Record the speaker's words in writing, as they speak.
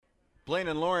Blaine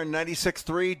and Lauren,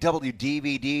 96.3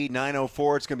 WDVD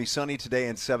 904. It's going to be sunny today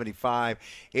and 75.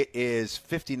 It is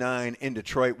 59 in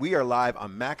Detroit. We are live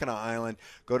on Mackinac Island.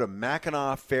 Go to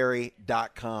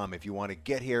MackinacFerry.com if you want to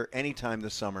get here anytime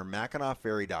this summer.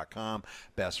 MackinacFerry.com.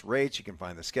 Best rates. You can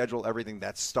find the schedule, everything.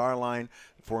 That's Starline,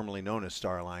 formerly known as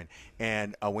Starline.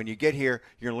 And when you get here,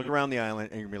 you're going to look around the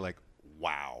island and you're going to be like,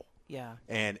 wow. Yeah.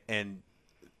 And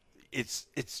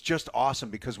it's just awesome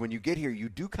because when you get here, you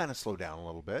do kind of slow down a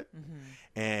little bit,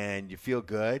 and you feel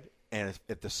good. And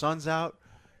if the sun's out,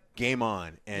 game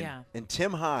on. And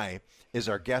Tim Hygh is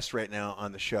our guest right now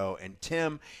on the show, and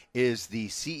Tim is the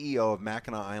CEO of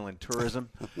Mackinac Island Tourism.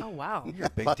 Oh wow, you're a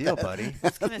big deal, buddy. I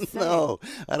was gonna say. No,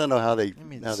 I don't know how they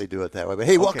do it that way. But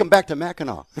hey, welcome back to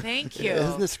Mackinac. Thank you.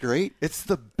 Isn't this great? It's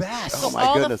the best. So Oh my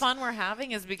all goodness. the fun we're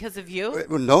having is because of you?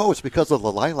 Well, no, it's because of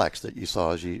the lilacs that you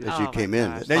saw as you came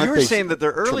in. gosh. Now, Aren't you were they saying that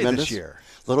they're early tremendous? this year.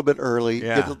 A little bit early.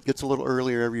 Yeah. Gets a little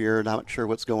earlier every year. Not sure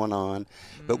what's going on.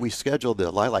 But we scheduled the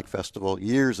Lilac Festival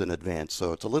years in advance.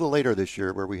 So it's a little later this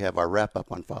year where we have our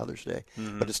wrap-up on Father's Day.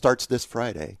 But it starts this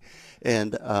Friday.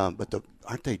 And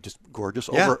aren't they just gorgeous?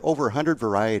 Yeah. Over 100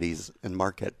 varieties in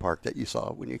Marquette Park that you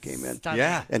saw when you came in. Stunning.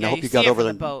 Yeah. And Yeah, I hope you you see got it over from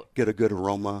there the boat. and get a good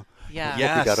aroma. Yeah. I Yeah.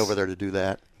 hope you got Yes. over there to do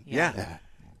that. Yeah.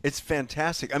 It's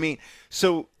fantastic. I mean,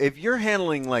 so if you're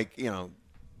handling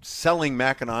selling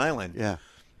Mackinac Island, Yeah.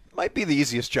 might be the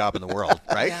easiest job in the world,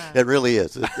 right? Yeah. It really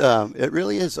is. It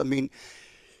really is. I mean,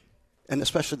 and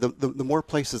especially the more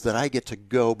places that I get to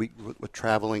go with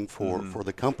traveling for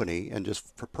the company and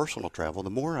just for personal travel, the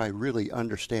more I really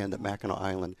understand that Mackinac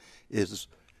Island is,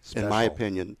 in my Special.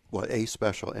 opinion, A,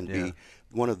 special, and Yeah. B,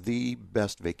 one of the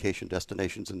best vacation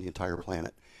destinations in the entire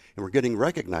planet. And we're getting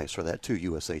recognized for that, too.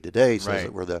 USA Today says Right.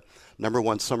 that we're the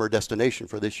 #1 summer destination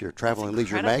for this year. Travel and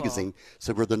Leisure incredible. Magazine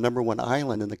said we're the #1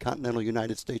 island in the continental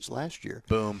United States last year.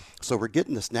 Boom. So we're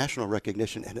getting this national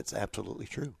recognition, and it's absolutely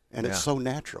true. And Yeah. it's so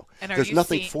natural. And are There's you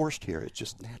nothing seeing- forced here. It's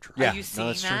just natural. Yeah. Are you no, seeing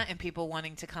that's that true. and people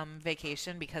wanting to come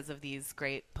vacation because of these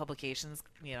great publications,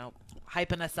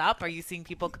 hyping us up? Are you seeing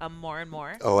people come more and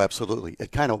more? Oh, absolutely.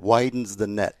 It kind of widens the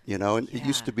net, and it Yeah.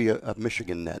 used to be a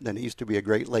Michigan net, then it used to be a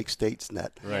Great Lakes States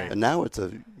net. Right. And now it's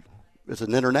an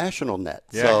international net.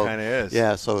 Yeah, so, it kinda is.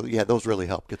 Yeah, so, those really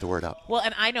help get the word out. Well,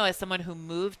 and I know as someone who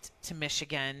moved to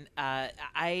Michigan,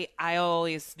 I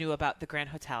always knew about the Grand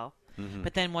Hotel.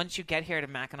 But then once you get here to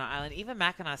Mackinac Island, even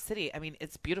Mackinac City, I mean,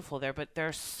 it's beautiful there, but there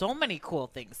are so many cool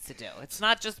things to do. It's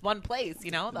not just one place, the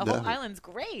whole island's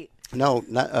great. No,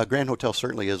 Grand Hotel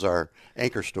certainly is our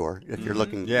anchor store. If you're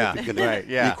looking, Yeah, if you're going right,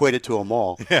 to yeah. equate it to a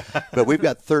mall. But we've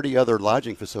got 30 other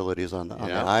lodging facilities on the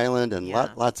island, and Yeah.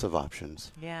 lots of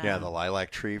options. Yeah, the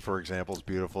Lilac Tree, for example, is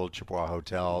beautiful. Chippewa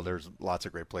Hotel. There's lots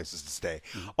of great places to stay.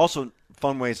 Also,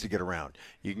 fun ways to get around.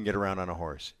 You can get around on a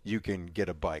horse. You can get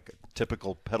a bike, a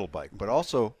typical pedal bike, but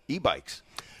also e-bikes.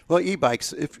 Well,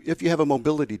 e-bikes, if you have a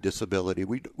mobility disability,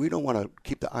 we don't want to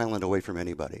keep the island away from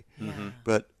anybody.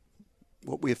 But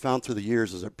what we have found through the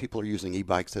years is that people are using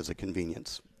e-bikes as a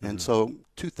convenience. And so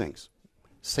two things,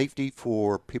 safety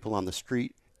for people on the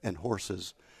street and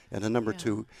horses. And then number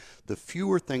two, the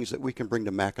fewer things that we can bring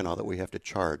to Mackinac that we have to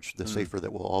charge, the safer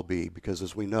that we'll all be. Because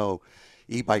as we know,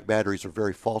 e-bike batteries are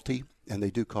very faulty, and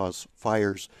they do cause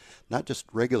fires, not just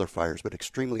regular fires, but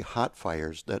extremely hot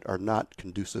fires that are not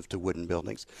conducive to wooden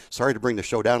buildings. Sorry to bring the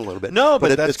show down a little bit. No,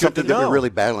 but that's it's good something to know. that we're really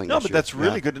battling No, this but year. that's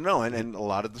really Yeah. good to know. And a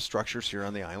lot of the structures here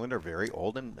on the island are very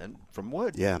old and from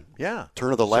wood. Yeah. Yeah.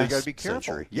 Turn of the So last you gotta be careful.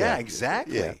 century. Yeah,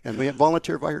 exactly. Yeah. And we have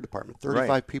volunteer fire department, 35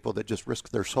 Right. people that just risk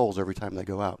their souls every time they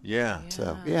go out. Yeah.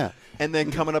 So, yeah. And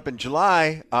then coming up in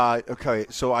July,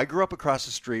 so I grew up across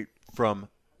the street from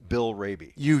Bill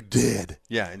Raby. You did.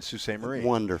 Yeah, in Sault Ste. Marie.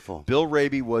 Wonderful. Bill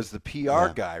Raby was the PR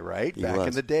guy, right? He Back in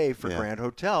was. the day for Yeah. Grand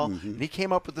Hotel. And he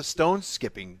came up with the stone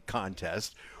skipping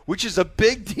contest, which is a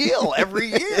big deal every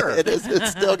year. It is.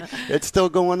 It's still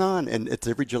going on, and it's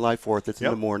every July 4th. It's in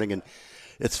Yep. the morning, and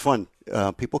it's fun.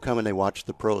 People come and they watch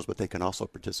the pros, but they can also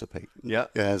participate. Yeah.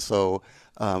 And so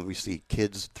we see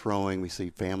kids throwing, we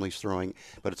see families throwing,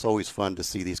 but it's always fun to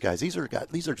see these guys. These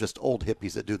are just old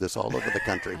hippies that do this all over the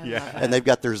country. Yeah. And they've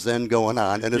got their zen going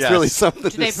on, and it's Yes. really something to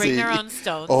Do they see. bring their own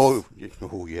stones? Oh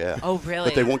yeah. Oh, really?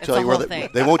 But they won't It's tell a you where whole they, thing.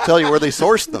 they won't tell you where they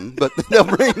sourced them, but they'll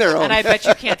bring their own. And I bet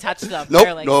you can't touch them. Nope,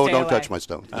 They're like, no, stay don't away. touch my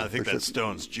stones. I think For that sure.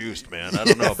 stone's juiced, man. I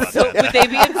don't know about So that.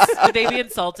 would they be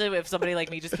insulted if somebody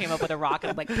like me just came up with a rock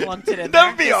and like plunked it in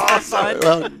That would there be just for awesome.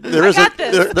 fun.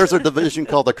 Well, there's a division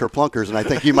called the Kerplunkers, and I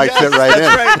think you might fit right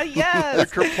in. Yes.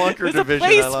 The Kerplunker There's division. a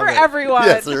place I love for it. everyone.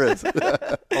 Yes, there is.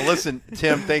 Well, listen,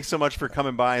 Tim, thanks so much for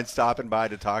coming by and stopping by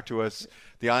to talk to us.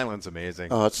 The island's amazing.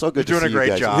 Oh, it's so good You're to doing see a great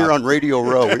you guys. job. Here on Radio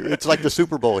Row. It's like the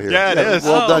Super Bowl here. Yeah, it is.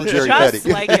 Well done, Oh, Jerry just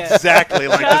Petty. like it. Exactly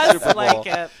like the Just Super Bowl. like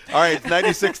it. All right, it's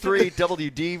 96.3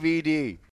 WDVD.